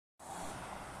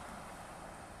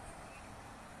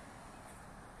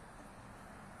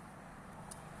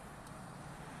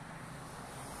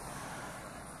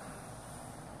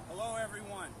Hello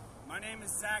everyone, my name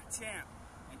is Zach Champ,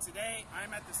 and today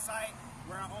I'm at the site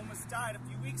where I almost died a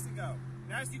few weeks ago.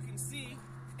 And as you can see,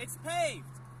 it's paved.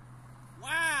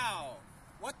 Wow,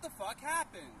 what the fuck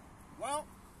happened? Well,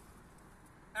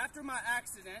 after my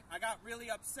accident, I got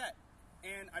really upset,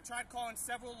 and I tried calling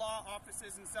several law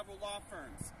offices and several law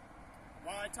firms.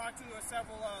 While I talked to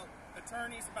several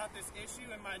attorneys about this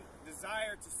issue and my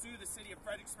desire to sue the city of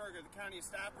Fredericksburg or the county of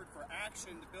Stafford for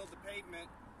action to build the pavement,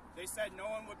 they said no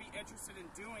one would be interested in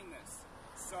doing this.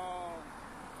 So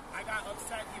I got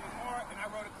upset even more, and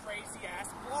I wrote a crazy-ass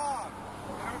blog.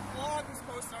 And our blog was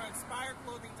posted on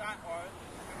inspireclothing.org,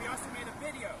 and we also made a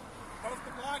video. Both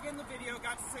the blog and the video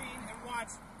got seen and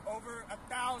watched over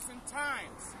 1,000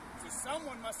 times. So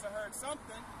someone must have heard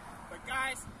something. But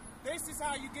guys, this is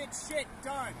how you get shit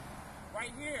done.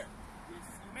 Right here. You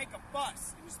make a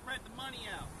fuss and you spread the money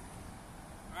out.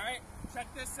 Alright? Check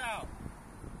this out.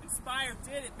 Inspire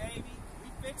did it, baby.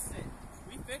 We fixed it.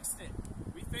 We fixed it.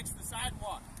 We fixed the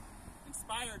sidewalk.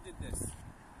 Inspire did this.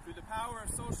 Through the power of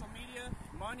social media,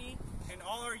 money, and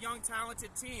all our young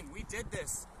talented team, we did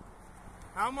this.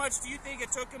 How much do you think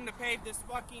it took them to pave this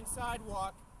fucking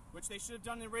sidewalk, which they should have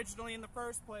done originally in the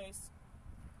first place,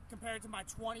 compared to my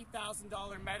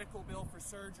 $20,000 medical bill for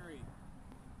surgery?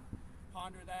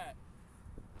 Ponder that.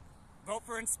 Vote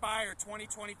for Inspire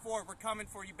 2024. We're coming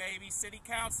for you, baby. City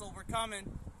Council, we're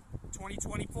coming.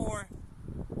 2024.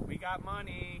 We got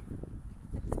money.